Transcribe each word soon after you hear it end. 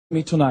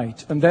me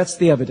tonight, and that's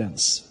the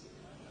evidence.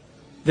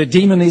 The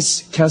demon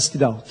is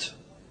casted out.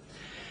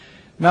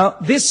 Now,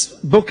 this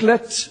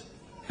booklet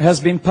has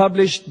been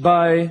published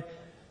by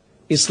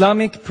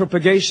Islamic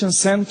Propagation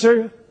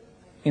Center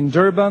in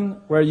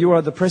Durban, where you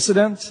are the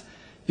president.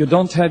 You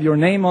don't have your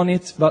name on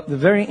it, but the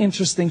very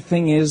interesting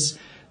thing is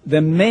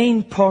the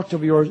main part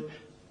of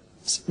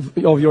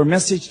your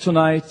message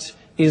tonight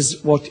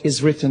is what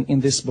is written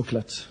in this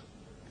booklet.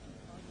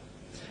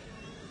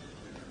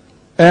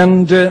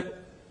 And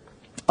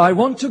I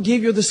want to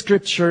give you the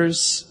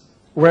scriptures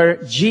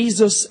where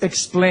Jesus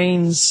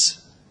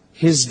explains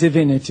his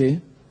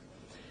divinity.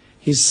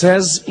 He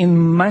says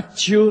in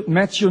Matthew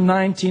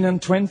 19 and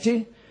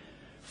 20,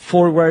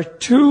 "For where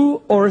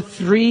 2 or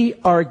 3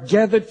 are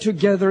gathered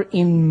together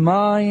in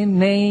my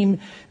name,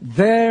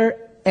 there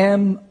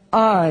am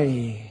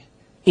I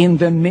in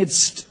the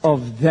midst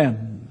of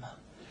them."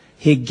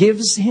 He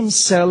gives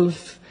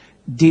himself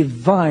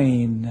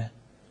divine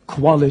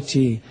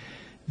quality,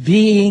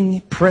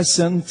 being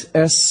present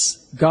as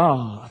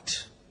God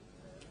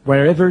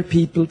wherever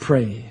people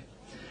pray.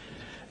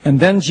 And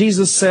then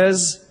Jesus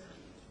says,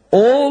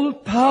 "All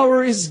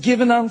power is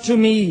given unto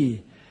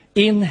me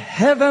in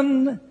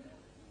heaven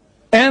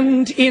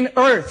and in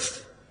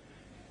earth."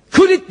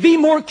 Could it be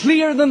more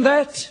clear than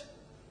that?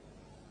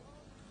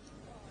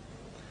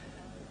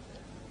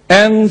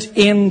 And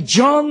in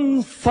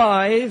John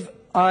 5,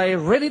 I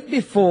read it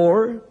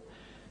before,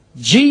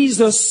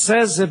 Jesus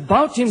says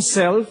about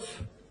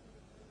himself,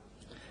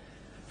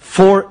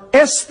 "For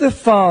as the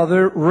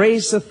Father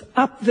raiseth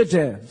up the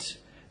dead,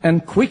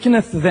 and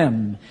quickeneth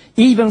them,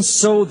 even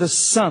so the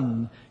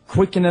Son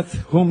quickeneth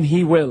whom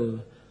he will.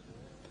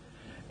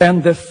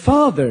 And the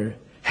Father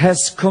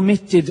has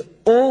committed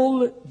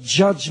all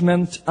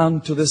judgment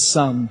unto the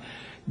Son."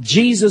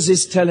 Jesus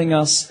is telling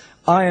us,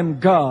 I am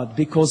God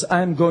because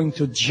I am going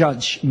to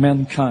judge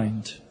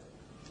mankind.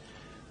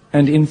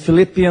 And in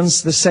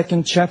Philippians, the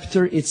 2nd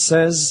chapter, it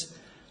says,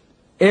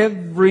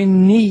 "Every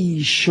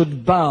knee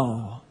should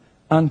bow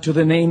unto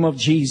the name of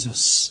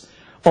Jesus,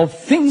 of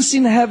things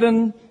in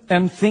heaven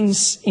and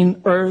things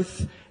in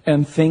earth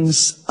and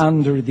things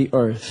under the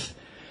earth."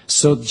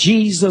 So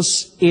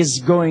Jesus is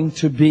going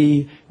to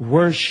be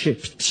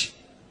worshipped.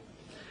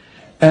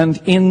 And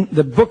in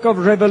the book of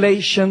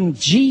Revelation,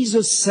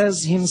 Jesus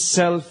says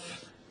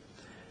himself,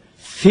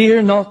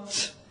 "Fear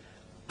not,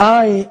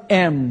 I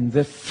am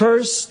the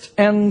first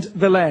and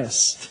the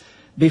last."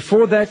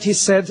 Before that he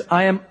said,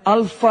 "I am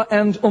Alpha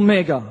and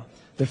Omega,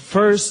 the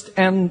first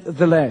and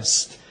the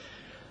last.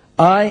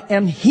 I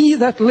am he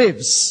that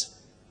lives.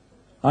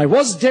 I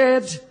was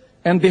dead,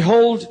 and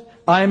behold,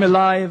 I am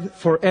alive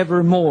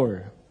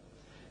forevermore.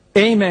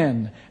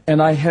 Amen.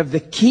 And I have the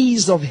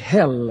keys of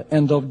hell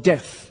and of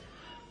death."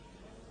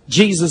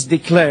 Jesus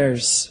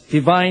declares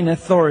divine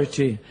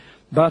authority.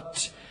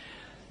 But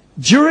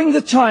during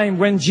the time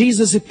when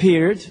Jesus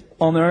appeared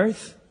on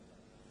earth,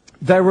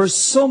 there were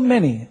so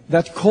many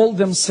that called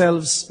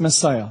themselves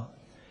Messiah.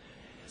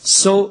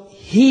 So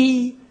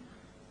he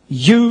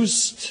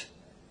used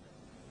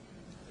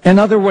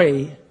another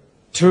way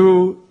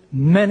to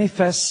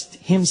manifest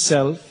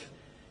himself.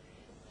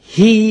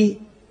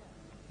 He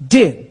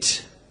did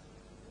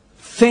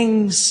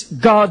things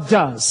God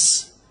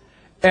does,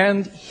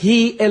 and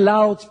he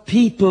allowed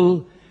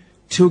people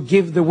to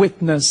give the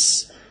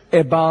witness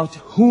about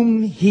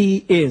whom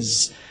he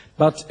is.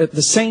 But at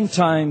the same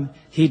time,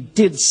 he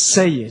did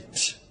say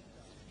it.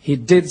 He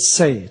did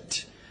say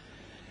it.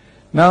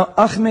 Now,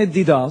 Ahmed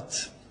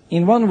Deedat,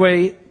 in one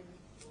way,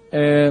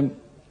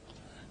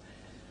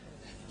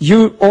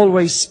 you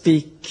always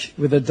speak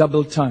with a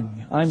double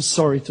tongue. I'm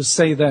sorry to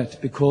say that,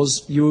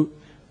 because you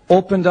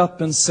opened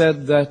up and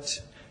said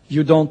that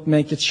you don't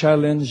make a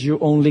challenge, you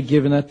only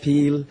give an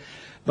appeal.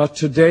 But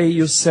today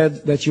you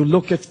said that you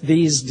look at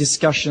these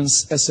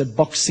discussions as a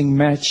boxing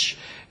match,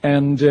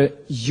 and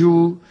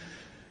you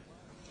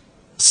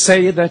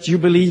say that you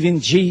believe in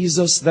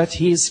Jesus, that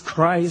he is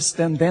Christ,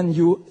 and then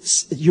you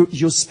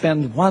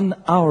spend 1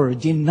 hour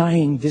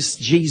denying this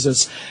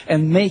Jesus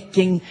and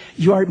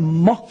you are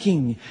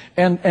mocking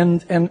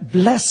and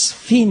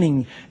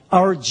blaspheming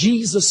our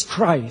Jesus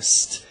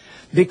Christ.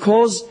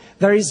 Because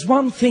there is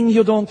one thing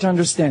you don't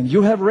understand.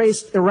 You have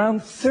raised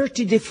around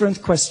 30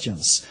 different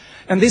questions.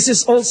 And this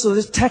is also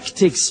the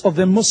tactics of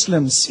the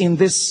Muslims in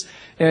this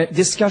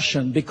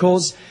discussion,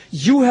 because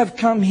you have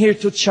come here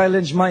to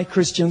challenge my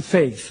Christian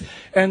faith.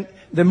 And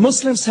the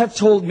Muslims have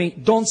told me,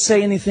 don't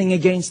say anything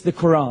against the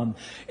Quran.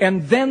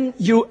 And then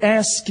you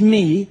ask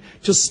me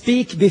to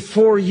speak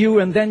before you,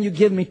 and then you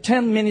give me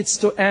 10 minutes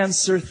to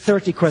answer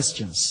 30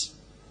 questions.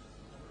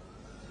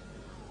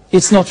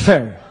 It's not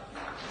fair.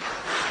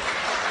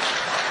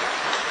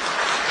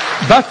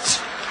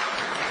 But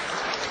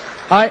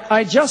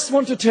I just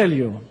want to tell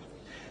you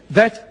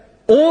that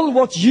all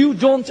what you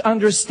don't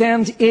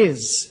understand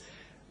is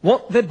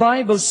what the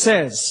Bible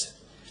says.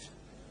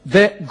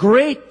 The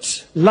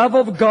great love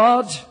of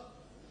God,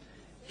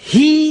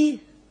 it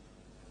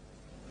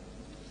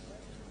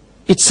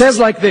says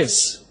like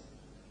this,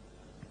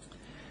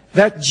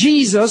 that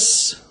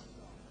Jesus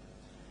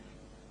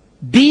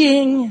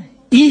being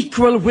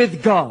equal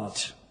with God,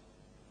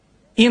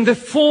 in the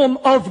form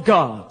of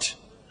God,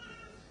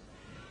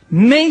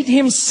 made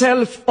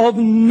himself of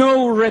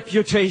no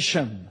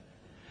reputation,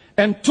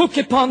 and took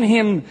upon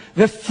him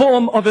the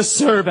form of a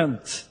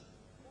servant,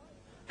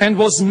 and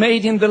was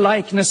made in the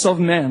likeness of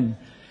men.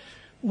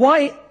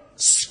 Why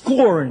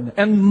scorn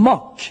and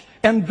mock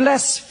and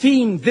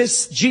blaspheme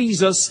this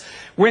Jesus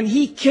when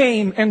he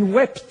came and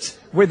wept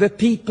with the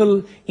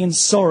people in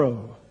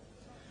sorrow?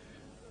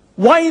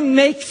 Why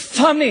make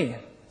funny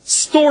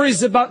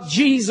stories about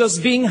Jesus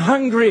being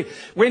hungry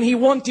when he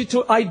wanted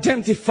to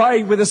identify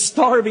with the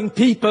starving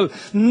people?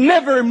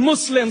 Never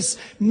Muslims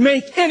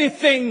make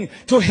anything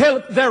to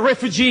help their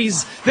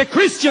refugees. The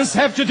Christians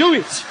have to do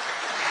it.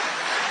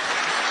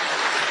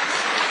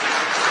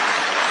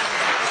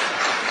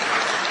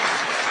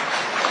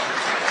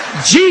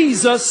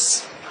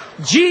 Jesus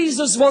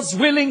was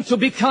willing to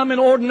become an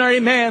ordinary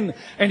man,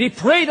 and he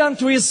prayed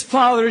unto his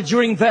Father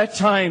during that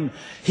time.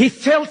 He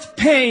felt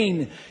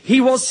pain.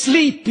 He was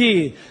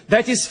sleepy.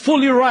 That is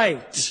fully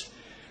right.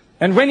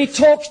 And when he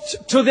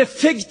talked to the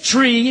fig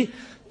tree,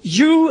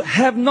 you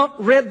have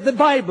not read the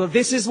Bible.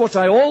 This is what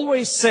I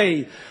always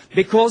say,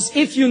 because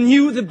if you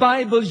knew the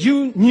Bible,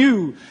 you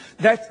knew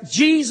that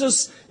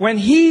Jesus, when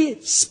he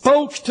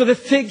spoke to the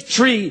fig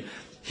tree,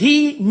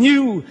 he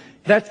knew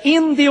that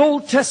in the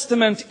Old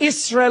Testament,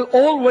 Israel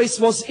always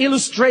was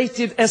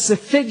illustrated as a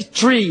fig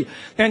tree.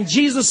 And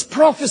Jesus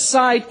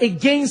prophesied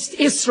against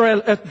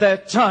Israel at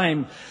that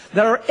time.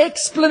 There are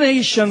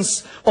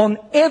explanations on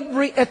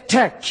every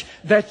attack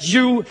that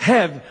you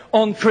have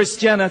on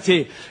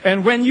Christianity.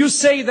 And when you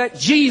say that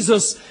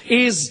Jesus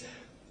is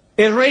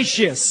a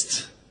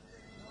racist,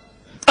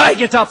 I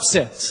get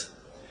upset.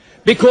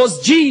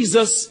 Because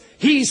Jesus,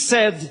 he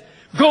said,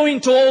 go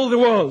into all the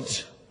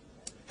world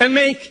and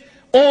make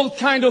all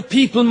kind of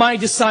people my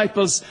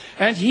disciples.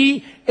 And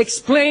he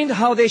explained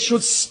how they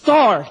should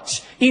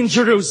start in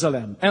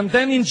Jerusalem, and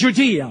then in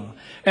Judea,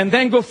 and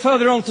then go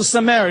further on to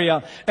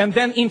Samaria, and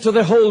then into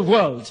the whole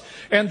world.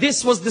 And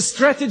this was the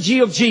strategy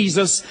of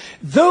Jesus.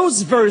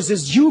 Those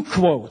verses you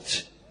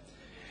quote,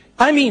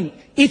 I mean,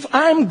 if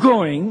I'm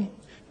going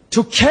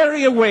to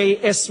carry away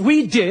as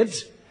we did,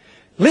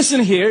 listen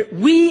here,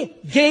 we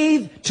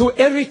gave to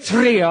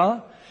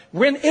Eritrea.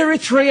 When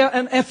Eritrea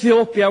and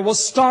Ethiopia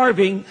was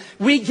starving,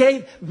 we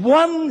gave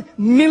 1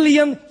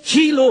 million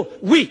kilo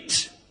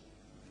wheat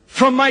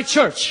from my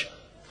church.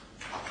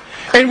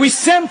 And we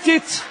sent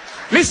it,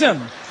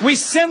 listen, we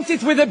sent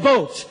it with a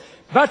boat.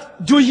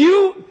 But do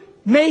you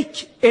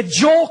make a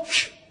joke?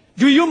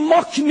 Do you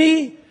mock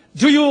me?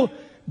 Do you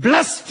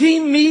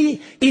blaspheme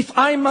me if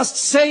I must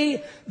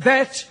say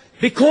that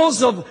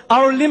because of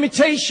our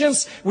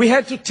limitations, we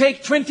had to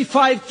take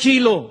 25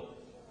 kilo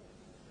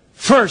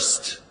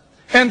first?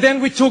 And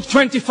then we took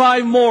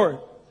 25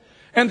 more.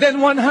 And then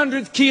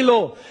 100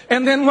 kilo.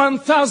 And then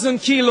 1,000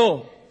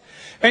 kilo.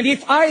 And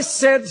if I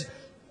said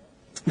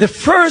the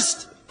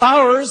first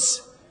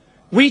hours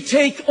we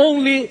take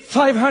only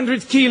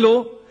 500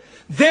 kilo,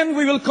 then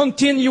we will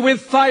continue with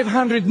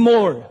 500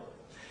 more.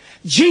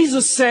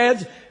 Jesus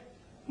said,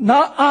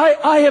 now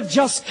I have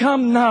just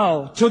come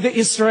now to the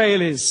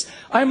Israelis.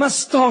 I must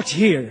start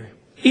here.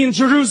 In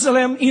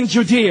Jerusalem, in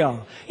Judea,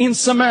 in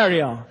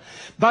Samaria.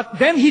 But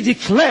then he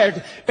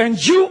declared, and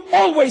you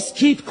always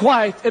keep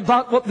quiet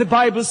about what the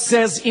Bible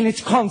says in its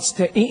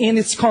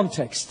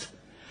context.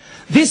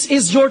 This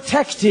is your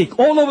tactic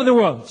all over the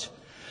world.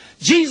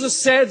 Jesus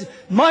said,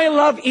 my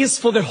love is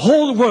for the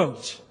whole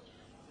world.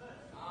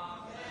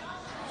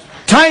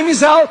 Time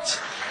is out,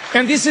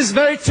 and this is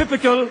very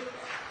typical.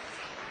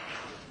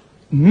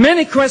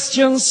 Many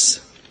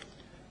questions,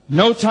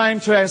 no time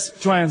to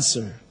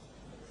answer.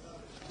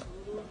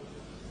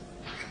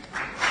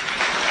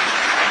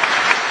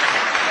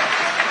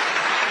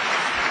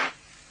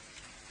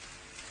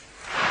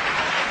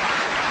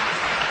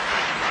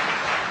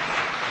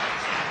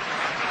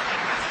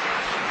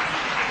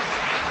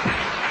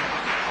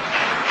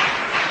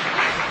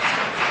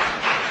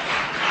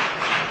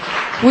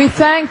 We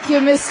thank you,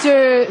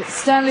 Mr.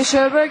 Stanley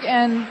Sjöberg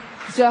and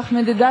Mr.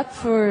 Ahmed Deedat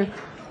for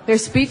their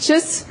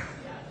speeches.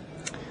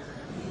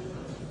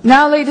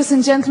 Now, ladies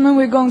and gentlemen,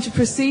 we're going to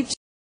proceed